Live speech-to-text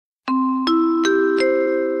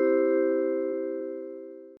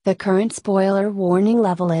The current spoiler warning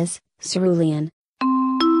level is cerulean.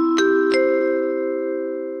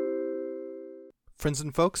 Friends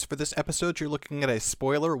and folks, for this episode, you're looking at a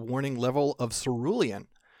spoiler warning level of cerulean.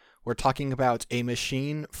 We're talking about a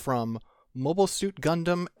machine from Mobile Suit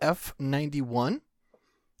Gundam F91,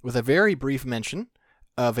 with a very brief mention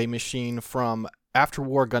of a machine from After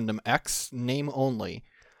War Gundam X, name only.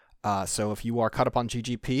 So if you are caught up on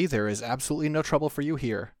GGP, there is absolutely no trouble for you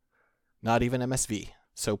here. Not even MSV.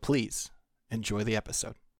 So please, enjoy the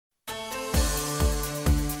episode.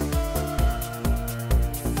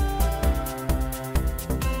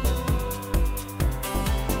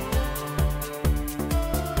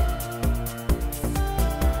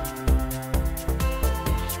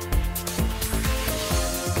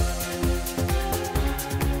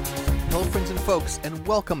 Hello friends and folks, and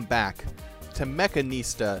welcome back to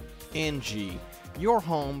Mechanista NG, your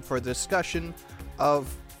home for discussion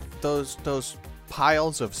of those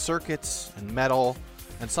piles of circuits and metal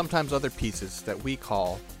and sometimes other pieces that we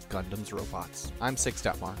call Gundam's robots. I'm Six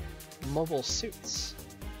Detmar. Mobile suits.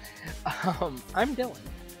 I'm Dylan.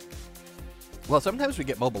 Well, sometimes we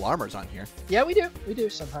get mobile armors on here. Yeah, we do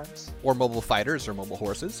sometimes. Or mobile fighters or mobile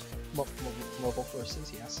horses. Mobile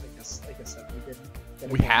horses, yes. I guess that we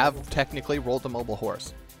did. We have technically rolled a mobile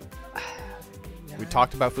horse. We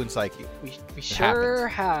talked about Funsaiki. We sure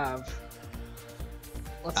have.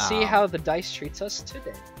 Let's see how the dice treats us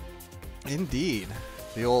today. Indeed.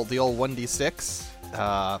 The old 1d6.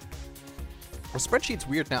 The spreadsheet's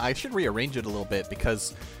weird now. I should rearrange it a little bit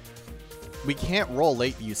because we can't roll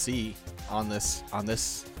late UC on this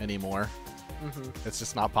anymore. Mm-hmm. It's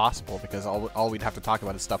just not possible because all we'd have to talk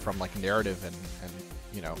about is stuff from like narrative and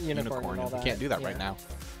Unicorn and we can't do that right now.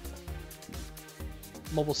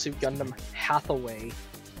 Mobile Suit Gundam Hathaway,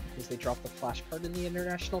 because they dropped the flash card in the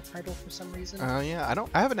international title for some reason. Yeah,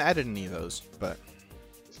 I haven't added any of those, but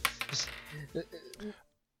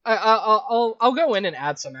I'll go in and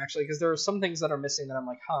add some actually, because there are some things that are missing that I'm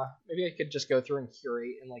like, maybe I could just go through and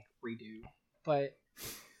curate and like redo. But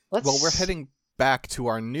we're heading back to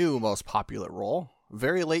our new most popular role,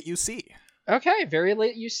 Very Late UC. Okay, Very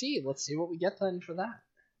Late UC. Let's see what we get then for that.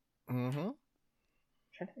 Mm-hmm. I'm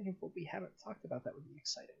trying to think of what we haven't talked about that would be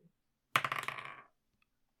exciting.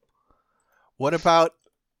 What about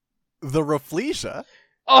the Rafflesia?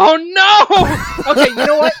 Oh no! Okay, you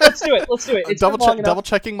know what? Let's do it. It's double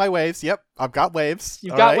checking my waves. Yep, I've got waves.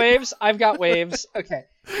 You've got waves. I've got waves. Okay,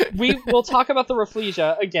 we'll talk about the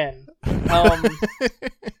Rafflesia again.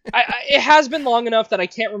 It has been long enough that I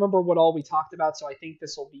can't remember what all we talked about, so I think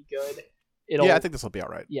this will be good. I think this will be all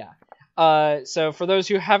right. Yeah. So for those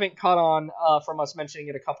who haven't caught on from us mentioning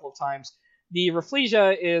it a couple of times, the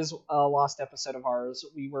Rafflesia is a lost episode of ours.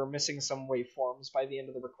 We were missing some waveforms by the end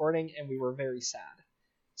of the recording, and we were very sad.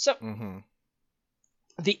 So,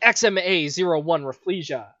 the XMA-01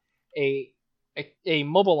 Rafflesia, a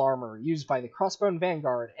mobile armor used by the Crossbone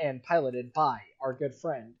Vanguard and piloted by our good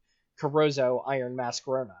friend Kurozo Iron Mask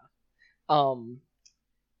Rona.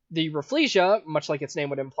 The Rafflesia, much like its name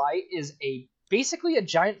would imply, is basically a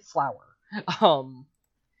giant flower.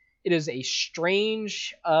 It is a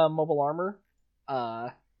strange mobile armor.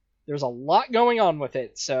 There's a lot going on with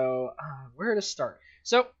it, so where to start?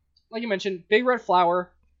 So, like you mentioned, big red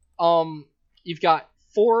flower. You've got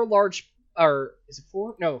 5 large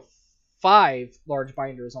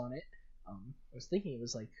binders on it. I was thinking it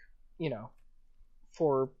was like,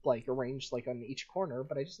 4 like arranged like on each corner,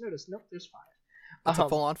 but I just noticed, nope, there's 5. It's a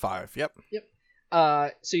full-on 5, yep. Yep.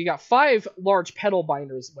 So you got 5 large petal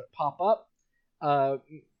binders that pop up,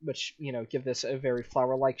 which, give this a very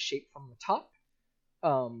flower-like shape from the top.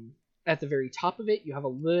 At the very top of it, you have a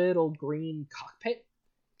little green cockpit,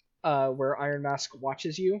 where Iron Mask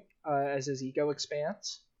watches you, as his ego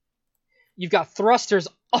expands. You've got thrusters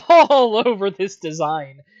all over this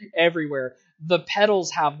design, everywhere. The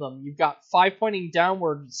petals have them. You've got 5 pointing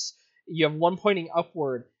downwards. You have 1 pointing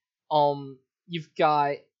upward. You've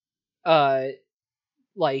got,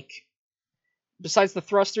 besides the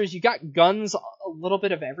thrusters, you got guns a little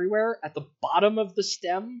bit of everywhere. At the bottom of the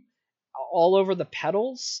stem, all over the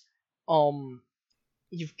petals.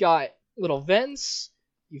 You've got little vents.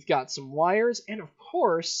 You've got some wires. And, of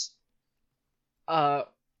course,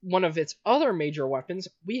 one of its other major weapons,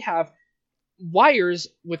 we have wires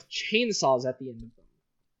with chainsaws at the end of them,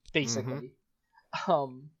 basically.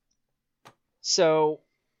 So,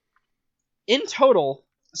 in total,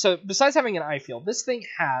 besides having an eye field, this thing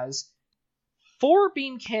has 4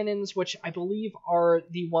 beam cannons, which I believe are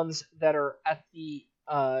the ones that are at the,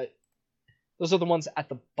 those are the ones at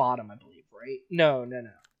the bottom, I believe, right? No,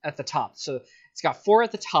 at the top. So, it's got 4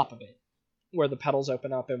 at the top of it, where the pedals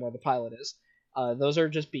open up and where the pilot is. Those are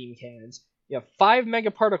just beam cannons. You have 5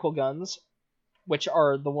 megaparticle guns, which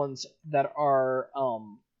are the ones that are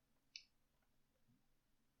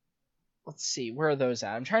let's see, where are those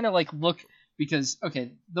at? I'm trying to look because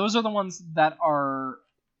those are the ones that are.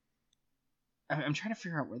 I'm trying to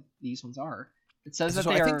figure out where these ones are. It says that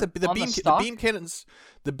they I think the beam cannons.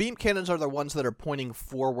 The beam cannons are the ones that are pointing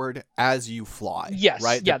forward as you fly. Yes,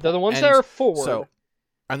 right. Yeah, they're the ones that are forward. So,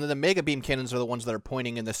 and then the mega beam cannons are the ones that are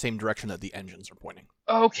pointing in the same direction that the engines are pointing.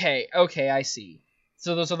 Okay, I see.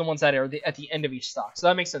 So those are the ones that are at the end of each stock. So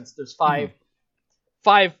that makes sense. There's 5. Mm-hmm.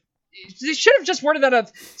 5. They should have just worded that up.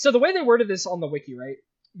 So the way they worded this on the wiki, right?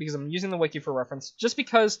 Because I'm using the wiki for reference, just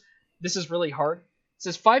because this is really hard. It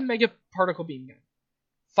says 5 megaparticle beam gun.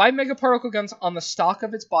 5 megaparticle guns on the stock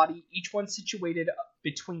of its body, each one situated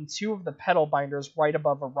between 2 of the pedal binders right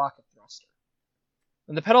above a rocket thruster.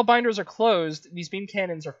 When the pedal binders are closed, these beam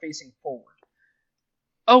cannons are facing forward.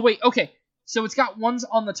 Oh, wait, okay. So it's got ones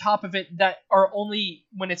on the top of it that are only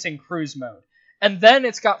when it's in cruise mode. And then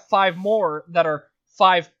it's got 5 more that are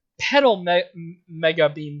 5 pedal mega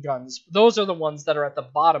beam guns. Those are the ones that are at the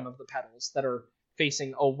bottom of the pedals that are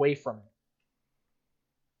facing away from it.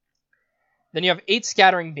 Then you have 8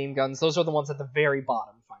 scattering beam guns. Those are the ones at the very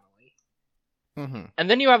bottom, finally. Mm-hmm. And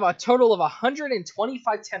then you have a total of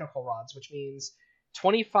 125 tentacle rods, which means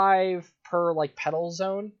 25 per pedal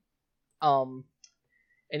zone. And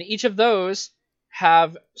each of those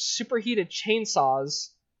have superheated chainsaws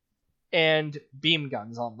and beam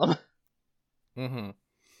guns on them. Mm-hmm.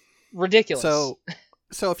 Ridiculous.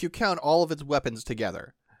 So if you count all of its weapons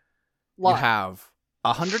together, you have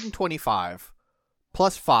 125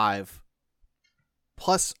 plus 5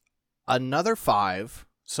 plus another 5,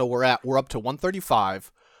 so we're up to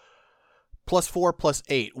 135 plus 4 plus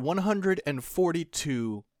 8,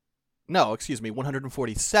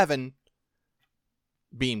 147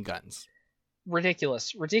 beam guns.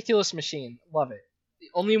 Ridiculous machine. Love it. The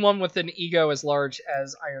only one with an ego as large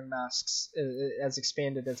as Iron Mask's, as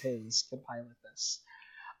expanded as his, could pilot this.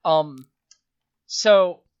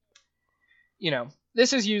 So,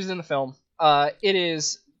 this is used in the film. It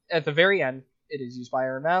is, at the very end, it is used by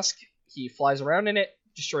Iron Mask. He flies around in it,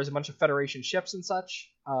 destroys a bunch of Federation ships and such.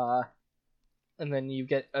 And then you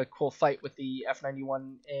get a cool fight with the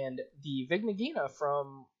F-91 and the Vig Nagina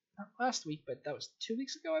from, not last week, but that was 2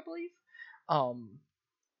 weeks ago, I believe.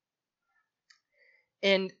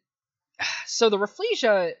 And so the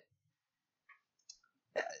Rafflesia,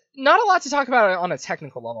 not a lot to talk about on a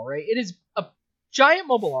technical level, right? It is a giant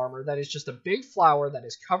mobile armor that is just a big flower that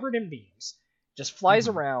is covered in beams, just flies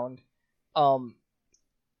around,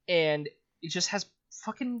 and it just has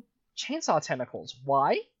fucking chainsaw tentacles.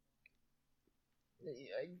 Why?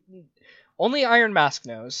 Only Iron Mask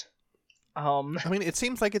knows. I mean, it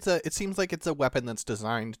seems like it's a weapon that's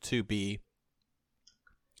designed to be.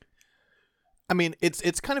 I mean,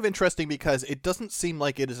 it's kind of interesting because it doesn't seem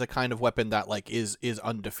like it is a kind of weapon that is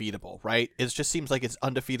undefeatable, right? It just seems like it's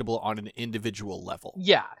undefeatable on an individual level.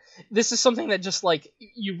 Yeah, this is something that just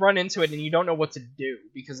you run into it and you don't know what to do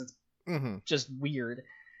because it's just weird.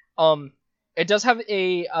 It does have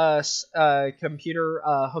a computer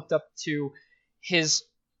hooked up to his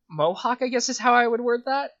mohawk, I guess is how I would word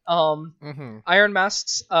that. Iron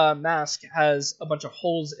Mask's mask has a bunch of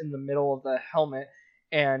holes in the middle of the helmet,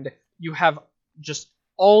 and you have just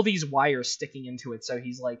all these wires sticking into it. So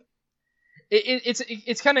he's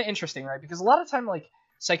it's kind of interesting, right? Because a lot of time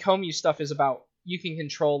Psychomu stuff is about you can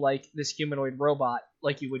control this humanoid robot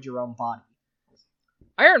like you would your own body.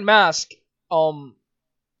 Iron Mask, in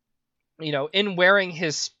wearing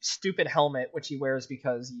his stupid helmet, which he wears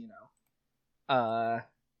because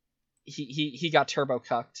he got turbo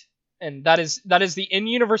cucked, and that is the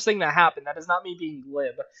in-universe thing that happened. That is not me being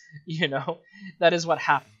glib, that is what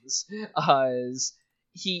happens.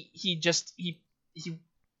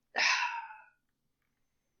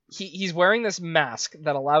 He's wearing this mask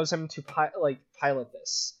that allows him to pilot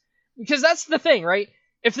this, because that's the thing, right?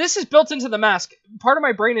 If this is built into the mask, part of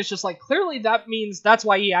my brain is just clearly that means that's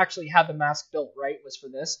why he actually had the mask built, right? Was for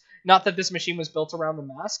this, not that this machine was built around the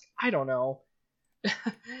mask. I don't know.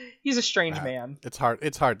 He's a strange man. It's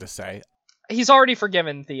hard to say. He's already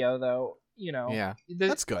forgiven Theo, though. Yeah,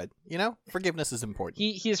 that's good. Forgiveness is important.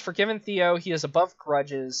 He has forgiven Theo. He is above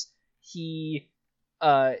grudges.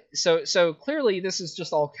 So clearly this is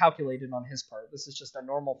just all calculated on his part. This is just a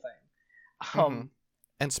normal thing.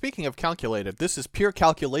 And speaking of calculated, this is pure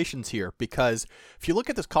calculations here, because if you look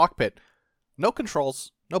at this cockpit, no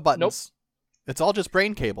controls, no buttons. Nope. It's all just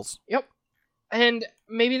brain cables. Yep. And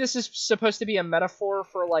maybe this is supposed to be a metaphor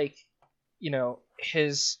for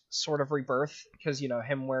his sort of rebirth, because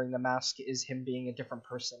him wearing the mask is him being a different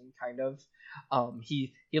person, kind of.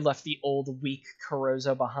 He left the old weak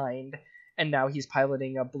Kurozo behind, and now he's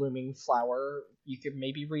piloting a blooming flower. You could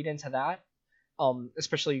maybe read into that,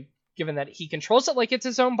 especially given that he controls it like it's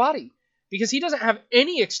his own body, because he doesn't have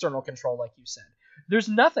any external control, like you said. There's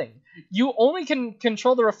nothing. You only can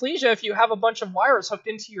control the Rafflesia if you have a bunch of wires hooked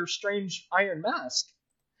into your strange iron mask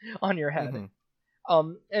on your head.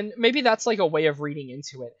 Mm-hmm. And maybe that's like a way of reading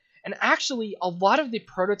into it. And actually, a lot of the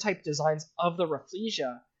prototype designs of the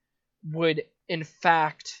Rafflesia would, in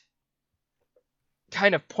fact,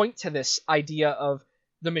 kind of point to this idea of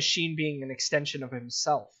the machine being an extension of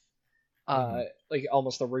himself. Like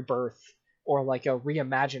almost a rebirth, or like a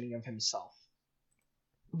reimagining of himself.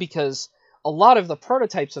 Because a lot of the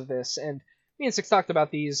prototypes of this, and me and Six talked about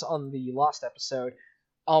these on the Lost episode,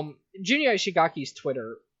 Junya Ishigaki's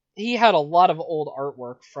Twitter, he had a lot of old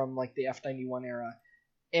artwork from like the F91 era,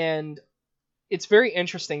 and it's very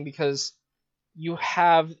interesting because you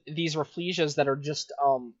have these Rafflesias that are just,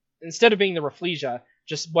 instead of being the Rafflesia,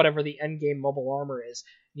 just whatever the endgame mobile armor is,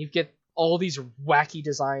 you get all these wacky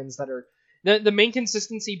designs that are, the main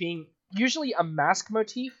consistency being usually a mask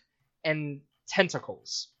motif and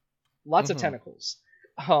tentacles. Lots of tentacles.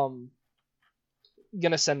 Gonna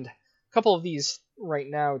send a couple of these right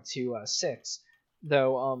now to Six,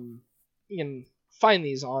 though. You can find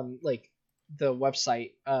these on like the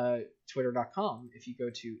website twitter.com. If you go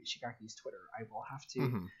to Ishigaki's Twitter, I will have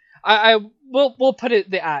to. I we'll put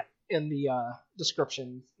the @ in the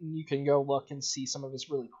description. You can go look and see some of his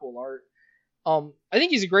really cool art. I think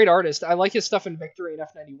he's a great artist. I like his stuff in Victory and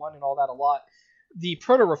F91 and all that a lot. The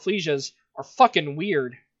Proto Rafflesias are fucking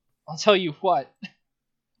weird. I'll tell you what.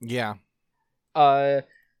 Yeah.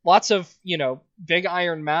 Lots of, big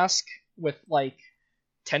iron mask with, like,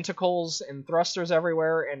 tentacles and thrusters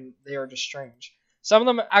everywhere, and they are just strange. Some of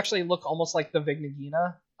them actually look almost like the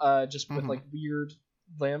Vignagina, just with, like, weird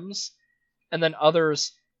limbs. And then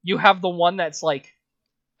others, you have the one that's, like,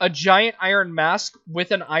 a giant iron mask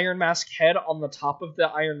with an iron mask head on the top of the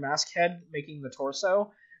iron mask head, making the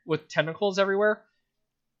torso, with tentacles everywhere.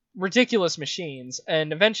 Ridiculous machines.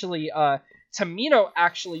 And eventually Tamino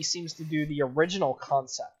actually seems to do the original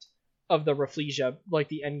concept of the Rafflesia, like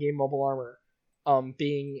the endgame mobile armor,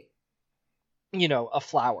 being a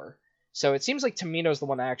flower. So it seems like Tamino's the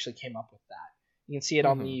one that actually came up with that. You can see it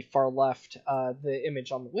on the far left, the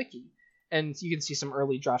image on the wiki, and you can see some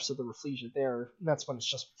early drafts of the Rafflesia there. And that's when it's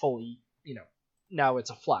just fully, now it's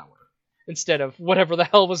a flower instead of whatever the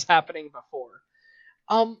hell was happening before.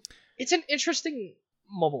 It's an interesting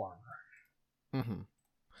mobile armor.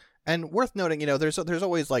 And worth noting, there's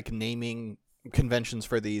always like naming conventions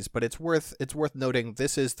for these, but it's worth noting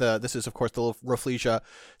this is of course the Rafflesia.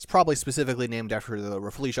 It's probably specifically named after the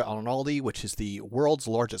Rafflesia Arnoldi, which is the world's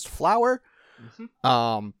largest flower. They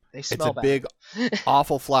smell it's a bad. big,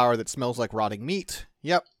 awful flower that smells like rotting meat.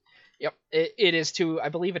 Yep. It is to, I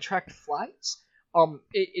believe, attract flies.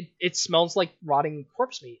 It smells like rotting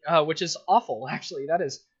corpse meat, which is awful. Actually, that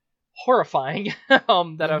is horrifying.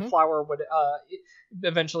 That a flower would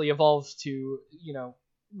eventually evolve to,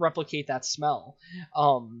 replicate that smell.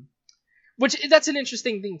 Which that's an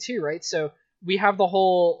interesting thing too, right? So we have the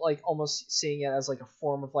whole like almost seeing it as like a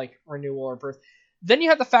form of like renewal or birth. Then you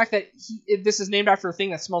have the fact that this is named after a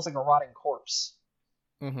thing that smells like a rotting corpse.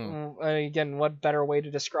 Again, what better way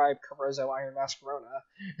to describe Kurozo Iron Mask Rona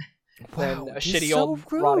than a shitty old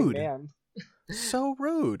rotting man? So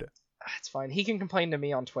rude. It's fine. He can complain to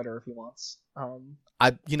me on Twitter if he wants.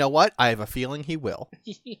 You know what? I have a feeling he will.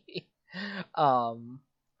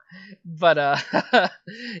 But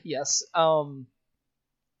yes.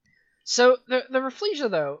 So the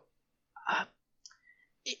Rafflesia though,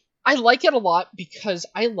 I like it a lot because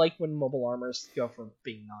I like when mobile armors go for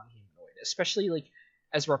being non-humanoid, especially like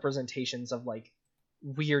as representations of like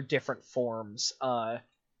weird different forms.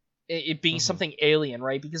 It being something alien,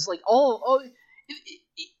 right? Because like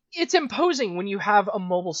it's imposing when you have a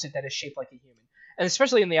mobile suit that is shaped like a human, and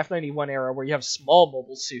especially in the F91 era where you have small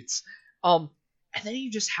mobile suits. And then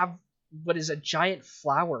you just have what is a giant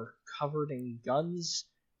flower covered in guns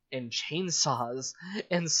and chainsaws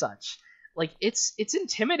and such. Like it's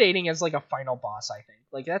intimidating as like a final boss, I think.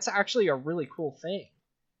 Like that's actually a really cool thing.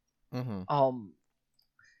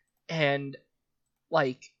 And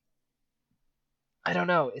like I don't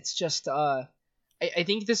know, it's just I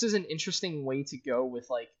think this is an interesting way to go with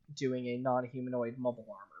like doing a non-humanoid mobile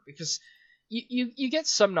armor, because you get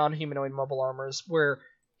some non-humanoid mobile armors where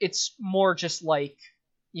it's more just like,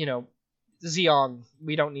 Zeong,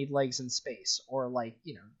 we don't need legs in space, or like,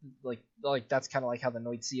 like that's kind of like how the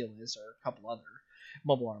Noid Seal is, or a couple other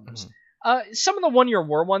mobile armors. Some of the One Year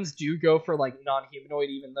War ones do go for like non-humanoid,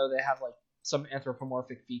 even though they have like some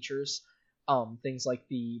anthropomorphic features. Things like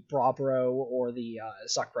the Brabro or the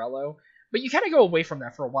Zacrello. But you kind of go away from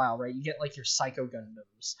that for a while, right? You get like your Psycho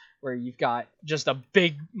Gundams, where you've got just a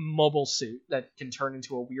big mobile suit that can turn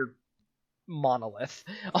into a weird monolith,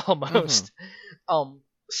 almost.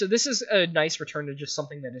 So this is a nice return to just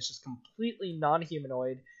something that is just completely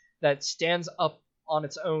non-humanoid, that stands up on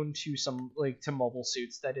its own to some to mobile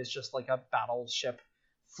suits, that is just like a battleship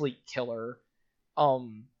fleet killer.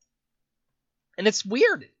 And it's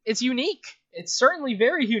weird. It's unique. It's certainly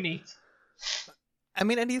very unique. I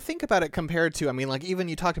mean, and you think about it compared to, I mean, like, even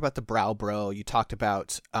you talked about the Browbro, you talked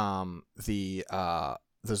about the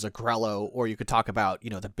Zacrello, or you could talk about,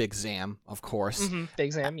 the Big Zam, of course. Mm-hmm.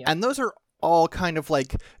 Big Zam, yeah. And those are all kind of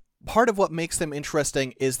like, part of what makes them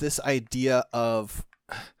interesting is this idea of,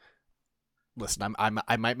 listen,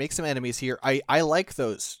 I might make some enemies here. I like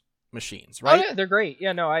those machines, right? Oh yeah, they're great.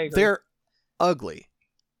 Yeah, no, I agree. They're ugly.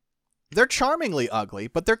 They're charmingly ugly,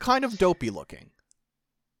 but they're kind of dopey looking.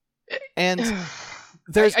 And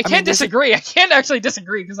I can't disagree. I can't actually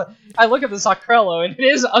disagree, because I look at the Zacrello and it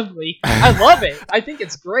is ugly. I love it. I think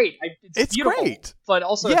it's great. It's beautiful, great, but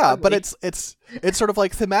also yeah. But it's sort of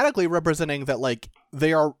like thematically representing that, like,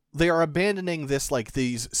 they are abandoning this, like,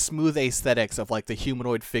 these smooth aesthetics of like the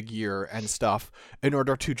humanoid figure and stuff in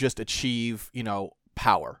order to just achieve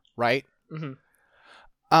power, right?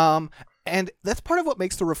 Mm-hmm. And that's part of what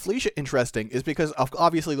makes the Rafflesia interesting, is because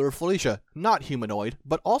obviously the Rafflesia, not humanoid,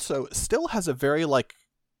 but also still has a very, like,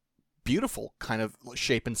 beautiful kind of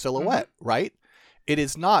shape and silhouette, right? It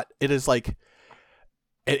is like,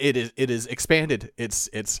 it is expanded. It's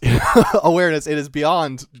awareness. It is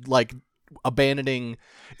beyond, like, abandoning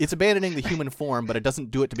the human form, but it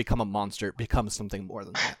doesn't do it to become a monster. It becomes something more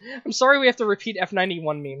than that. I'm sorry we have to repeat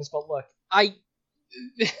F91 memes, but look, I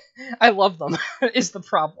love them, is the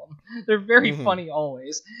problem. They're very funny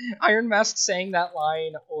always. Iron Mask saying that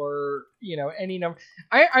line, or any number.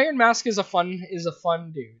 Iron Mask is a fun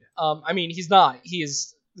dude. I mean, he's not. He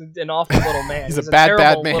is an awful little man. he's a bad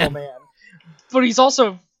man. Little man. But he's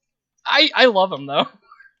also. I love him though.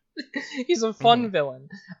 He's a fun villain.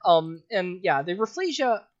 And yeah, the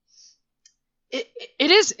Rafflesia. It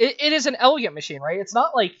is an elegant machine, right? It's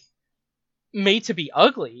not like made to be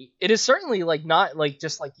ugly. It is certainly like not like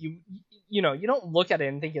just like you don't look at it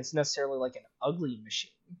and think it's necessarily like an ugly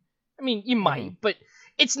machine. I mean, you might, but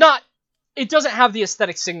it's not. It doesn't have the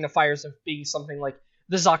aesthetic signifiers of being something like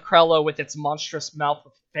the Zacrello with its monstrous mouth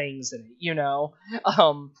with fangs in it.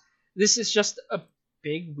 This is just a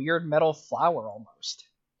big weird metal flower almost,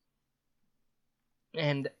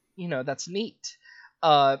 and that's neat.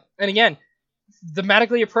 And again,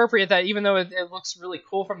 thematically appropriate that even though it looks really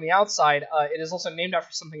cool from the outside, it is also named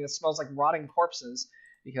after something that smells like rotting corpses,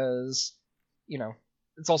 because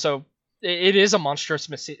it's also it is a monstrous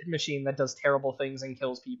machine that does terrible things and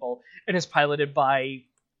kills people, and is piloted by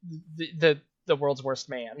the world's worst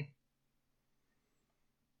man.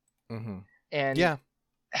 And yeah,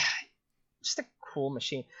 just a cool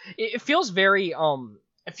machine. It feels very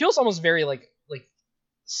it feels almost very like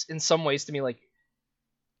in some ways to me like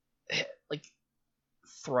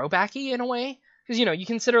throwbacky in a way, because you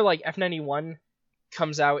consider like F91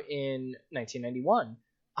 comes out in 1991,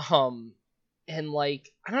 and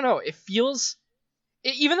like I don't know, it feels,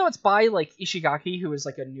 even though it's by like Ishigaki, who is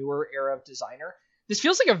like a newer era of designer, this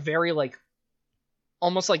feels like a very like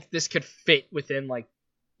almost like this could fit within like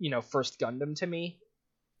First Gundam to me,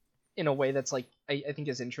 in a way that's like I think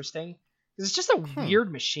is interesting, because it's just a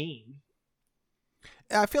weird machine.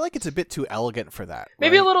 I feel like it's a bit too elegant for that.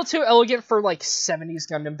 Maybe right? a little too elegant for like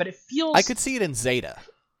 70s Gundam, but it feels. I could see it in Zeta.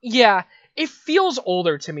 Yeah, it feels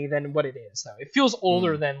older to me than what it is, though. It feels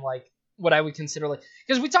older than like what I would consider like,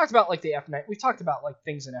 because we talked about like the F9. We talked about like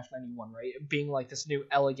things in F91, right? Being like this new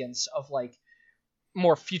elegance of like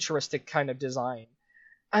more futuristic kind of design,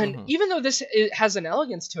 and even though it has an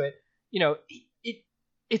elegance to it,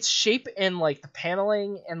 its shape and like the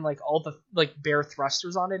paneling and like all the like bare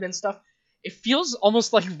thrusters on it and stuff. It feels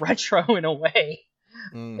almost like retro in a way.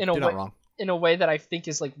 In a way that I think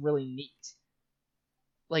is like really neat.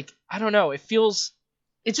 Like, I don't know, it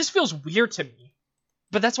just feels weird to me.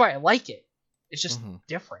 But that's why I like it. It's just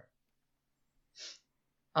different.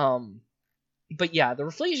 But yeah, the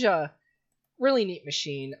Rafflesia, really neat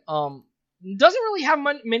machine. Doesn't really have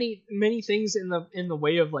many things in the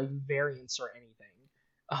way of like variants or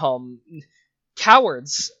anything.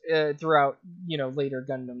 Cowards throughout later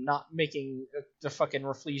Gundam, not making the fucking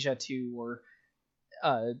Rafflesia 2 or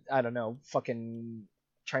I don't know, fucking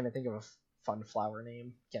trying to think of a fun flower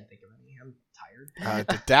name. Can't think of any. I'm tired.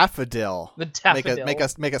 The daffodil. The daffodil.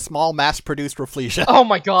 Make a small mass-produced Rafflesia. Oh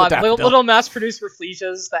my god, daffodil. little mass-produced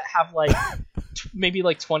Rafflesias that have like maybe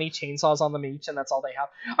like 20 chainsaws on them each, and that's all they have.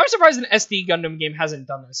 I'm surprised an SD Gundam game hasn't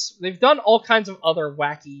done this. They've done all kinds of other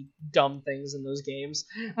wacky, dumb things in those games.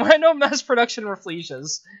 Why no mass production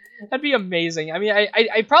Rafflesias? That'd be amazing. I mean,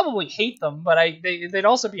 I probably hate them, but they'd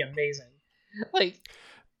also be amazing. Like,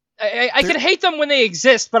 I can hate them when they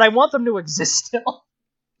exist, but I want them to exist still,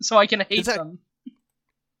 so I can hate them.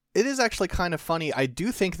 It is actually kind of funny. I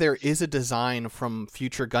do think there is a design from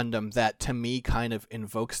Future Gundam that, to me, kind of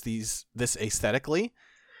invokes this aesthetically.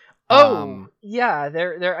 Oh, yeah,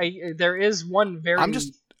 there is one very... I'm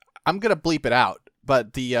gonna bleep it out,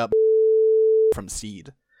 but the from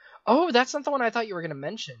Seed. Oh, that's not the one I thought you were gonna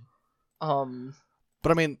mention. But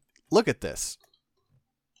I mean, look at this.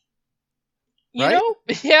 You right? know,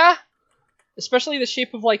 yeah. Especially the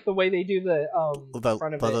shape of like the way they do the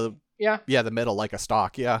front of it. Yeah, the middle like a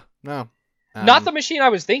stalk. Yeah, no, not the machine I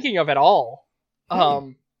was thinking of at all.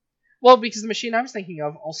 Well, because the machine I was thinking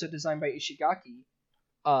of, also designed by Ishigaki,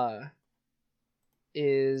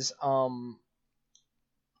 is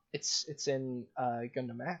it's in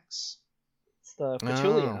Gundam X. It's the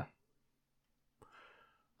Petulia.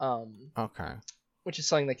 Okay. Which is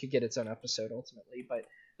something that could get its own episode ultimately, but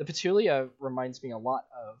the Petulia reminds me a lot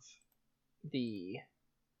of the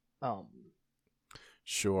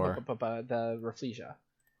sure the Rafflesia.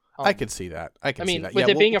 I can see that. I mean, with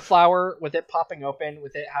it being a flower, with it popping open,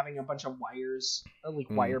 with it having a bunch of wires, like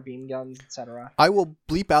wire beam guns, etc. I will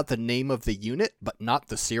bleep out the name of the unit, but not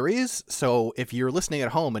the series. So if you're listening at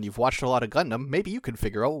home and you've watched a lot of Gundam, maybe you can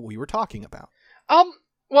figure out what we were talking about.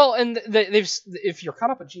 Well, and if you're caught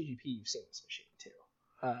up with GGP, you've seen this machine too.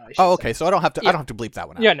 Okay. So I don't have to. Yeah. I don't have to bleep that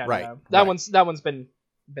one out. Yeah, no, right. No. That one's been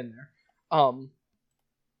there.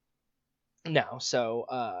 No, so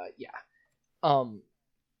yeah.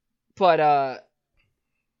 But I'm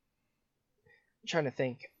trying to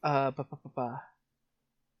think. I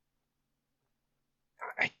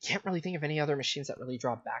can't really think of any other machines that really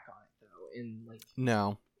draw back on it though. In like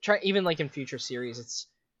even like in future series,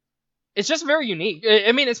 it's just very unique.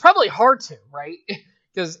 I mean, it's probably hard to, right?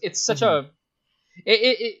 Because it's such a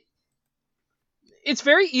it's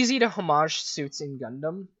very easy to homage suits in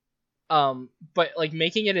Gundam. But like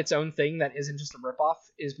making it its own thing that isn't just a ripoff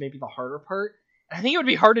is maybe the harder part. And I think it would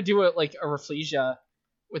be hard to do it like a Rafflesia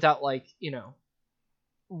without like, you know,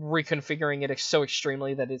 reconfiguring it so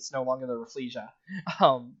extremely that it's no longer the Rafflesia.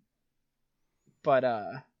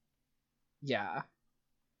 Yeah.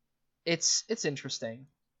 It's interesting.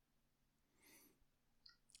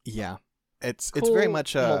 Yeah. It's very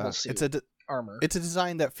much armor. It's a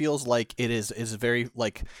design that feels like it is very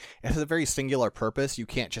like it has a very singular purpose. You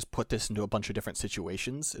can't just put this into a bunch of different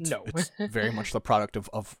situations. It's very much the product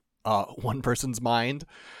of one person's mind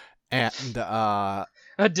and a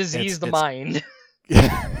diseased mind.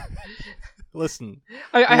 Listen,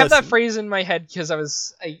 I have that phrase in my head because I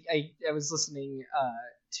was listening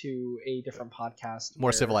to a different podcast.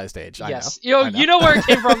 More Civilized Age. Yes, I know. You know where it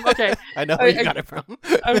came from. Okay, I know where you got it from.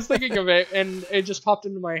 I was thinking of it, and it just popped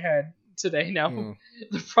into my head today. Now,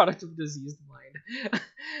 the product of diseased mind.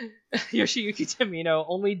 Yoshiyuki Tamino,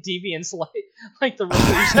 only deviants like the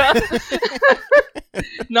Rafflesia.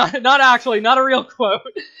 not a real quote.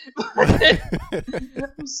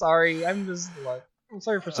 I'm sorry. I'm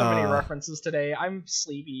sorry for so many references today. I'm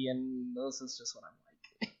sleepy, and this is just what I'm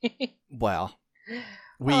like. Well.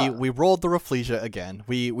 We rolled the Rafflesia again.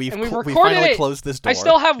 We recorded finally it. Closed this door. I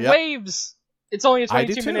still have waves. It's only a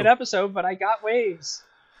 22-minute episode, but I got waves.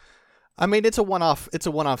 I mean, it's a one-off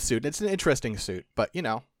suit. It's an interesting suit, but you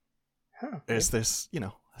know, it's this. You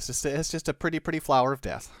know, it's just a pretty flower of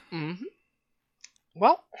death. Mm-hmm.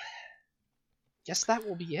 Well, guess that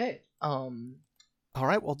will be it. All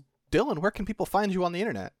right. Well, Dylan, where can people find you on the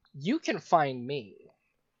internet? You can find me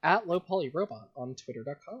at lowpolyrobot on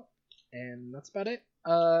twitter.com. And that's about it.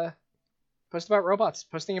 Post about robots.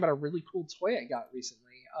 Posting about a really cool toy I got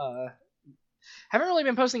recently. Haven't really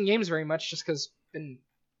been posting games very much just because I'm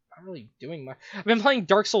not really doing much. I've been playing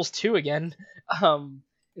Dark Souls 2 again.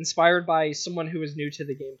 Inspired by someone who was new to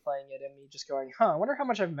the game playing it and me just going, I wonder how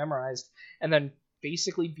much I've memorized. And then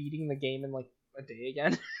basically beating the game in like a day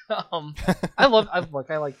again.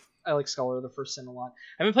 I like Scholar of the First Sin a lot.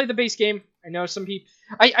 I haven't played the base game. I know some people...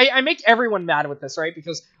 I make everyone mad with this, right?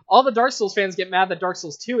 Because all the Dark Souls fans get mad that Dark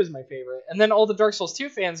Souls 2 is my favorite. And then all the Dark Souls 2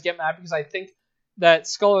 fans get mad because I think that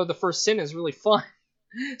Scholar of the First Sin is really fun.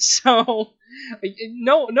 So,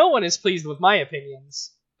 no one is pleased with my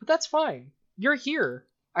opinions. But that's fine. You're here.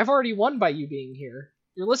 I've already won by you being here.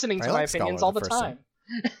 You're listening to my opinions all the time.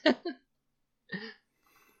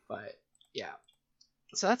 But yeah,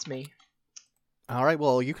 so that's me. All right,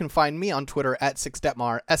 well, you can find me on Twitter at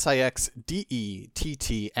Sixdettmar,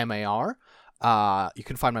 SIXDETTMAR. You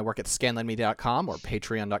can find my work at scanlinemedia.com or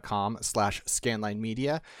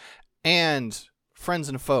patreon.com/scanlinemedia. And friends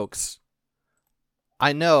and folks,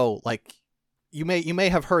 I know, like, you may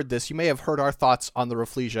have heard this, you may have heard our thoughts on the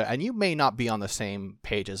Rafflesia, and you may not be on the same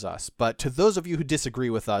page as us, but to those of you who disagree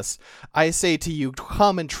with us, I say to you,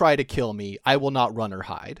 come and try to kill me. I will not run or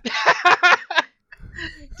hide.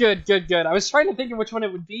 Good. I was trying to think of which one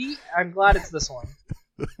it would be. I'm glad it's this one.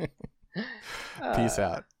 Peace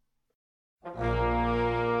out.